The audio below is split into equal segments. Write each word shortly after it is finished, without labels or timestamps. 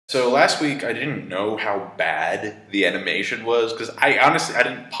So last week I didn't know how bad the animation was because I honestly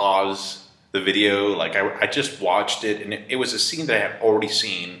didn't pause the video. Like I just watched it and it was a scene that I had already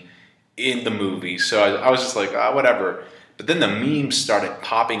seen in the movie. So I was just like, oh, whatever. But then the memes started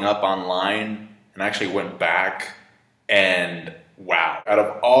popping up online and I actually went back and wow. Out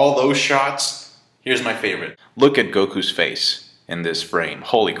of all those shots, here's my favorite. Look at Goku's face in this frame.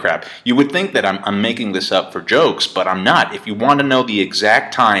 Holy crap. You would think that I'm making this up for jokes, but I'm not. If you want to know the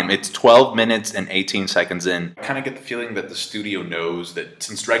exact time, it's 12 minutes and 18 seconds in. I kind of get the feeling that the studio knows that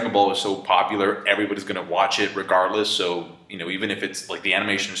since Dragon Ball is so popular, everybody's going to watch it regardless. So, you know, even if it's like the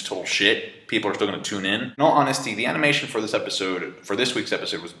animation is total shit, people are still going to tune in. In all honesty, the animation for this episode, for this week's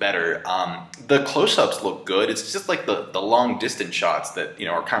episode was better. The close-ups look good. It's just like the long distance shots that, you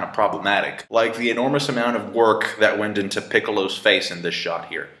know, are kind of problematic. Like the enormous amount of work that went into Piccolo's face in this shot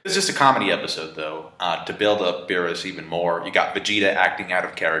here. It's just a comedy episode though, to build up Beerus even more. You got Vegeta acting out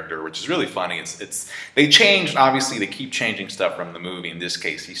of character, which is really funny. They changed, obviously they keep changing stuff from the movie. In this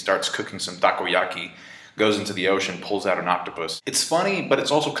case, he starts cooking some takoyaki, goes into the ocean, pulls out an octopus. It's funny, but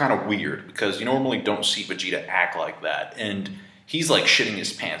it's also kind of weird because you normally don't see Vegeta act like that. And he's like shitting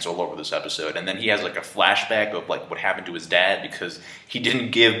his pants all over this episode. And then he has like a flashback of like what happened to his dad because he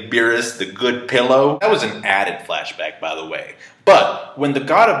didn't give Beerus the good pillow. That was an added flashback, by the way. But when the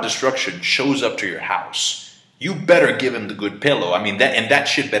God of Destruction shows up to your house, you better give him the good pillow. I mean, that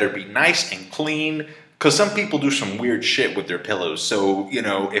shit better be nice and clean because some people do some weird shit with their pillows. So, you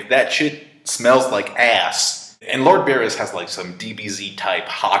know, if that shit smells like ass. And Lord Beerus has like some DBZ type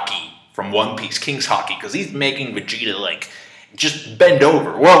hockey from One Piece, King's hockey, because he's making Vegeta like just bend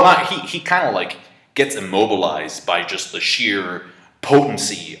over. Well, not he kind of like gets immobilized by just the sheer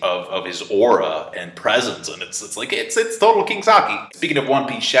potency of his aura and presence, and it's total King's hockey. Speaking of One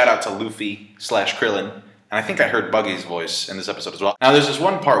Piece, shout out to Luffy / Krillin. And I think I heard Buggy's voice in this episode as well. Now there's this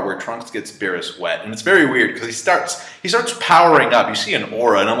one part where Trunks gets Beerus wet, and it's very weird because he starts powering up. You see an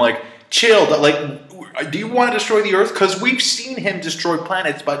aura, and I'm like, chill, like, do you want to destroy the Earth? Because we've seen him destroy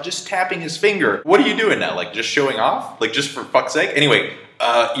planets by just tapping his finger. What are you doing now? Like, just showing off? Like, just for fuck's sake? Anyway,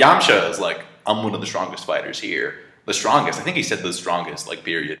 Yamcha is like, I'm one of the strongest fighters here. The strongest. I think he said the strongest, like,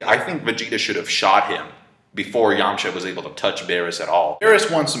 period. I think Vegeta should have shot him before Yamcha was able to touch Beerus at all.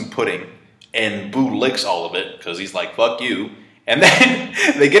 Beerus wants some pudding, and Buu licks all of it, because he's like, fuck you. And then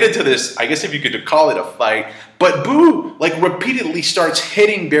they get into this, I guess if you could call it a fight, but Buu, like, repeatedly starts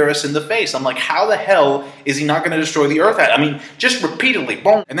hitting Beerus in the face. I'm like, how the hell is he not going to destroy the Earth? I mean, just repeatedly,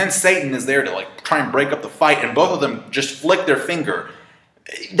 boom. And then Satan is there to, like, try and break up the fight, and both of them just flick their finger.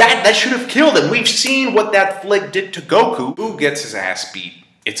 That should have killed him. We've seen what that flick did to Goku. Buu gets his ass beat.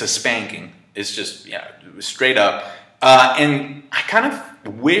 It's a spanking. It's just, yeah, straight up. And I kind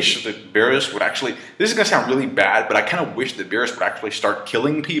of wish that Beerus would actually, this is going to sound really bad, but I kind of wish that Beerus would actually start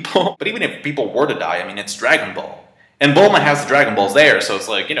killing people. But even if people were to die, I mean, it's Dragon Ball. And Bulma has the Dragon Balls there, so it's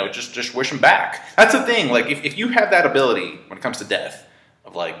like, you know, just wish them back. That's the thing, like, if you have that ability when it comes to death,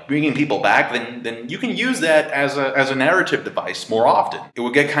 of like bringing people back, then you can use that as a narrative device more often. It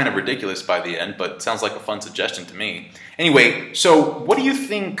would get kind of ridiculous by the end, but it sounds like a fun suggestion to me. Anyway, so what do you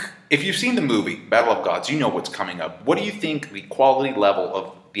think, if you've seen the movie, Battle of Gods, you know what's coming up. What do you think the quality level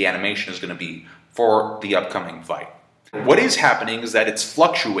of the animation is going to be for the upcoming fight? What is happening is that it's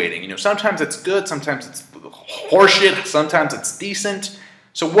fluctuating. You know, sometimes it's good, sometimes it's horseshit, sometimes it's decent.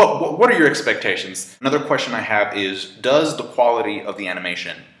 So what are your expectations? Another question I have is, does the quality of the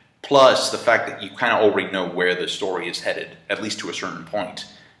animation, plus the fact that you kind of already know where the story is headed, at least to a certain point,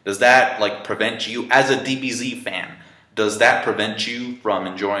 does that like prevent you, as a DBZ fan, does that prevent you from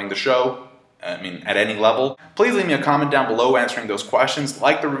enjoying the show? I mean, at any level? Please leave me a comment down below answering those questions.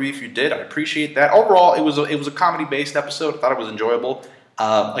 Like the review if you did, I appreciate that. Overall, it was a comedy-based episode. I thought it was enjoyable.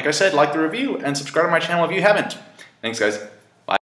 Like I said, like the review and subscribe to my channel if you haven't. Thanks, guys.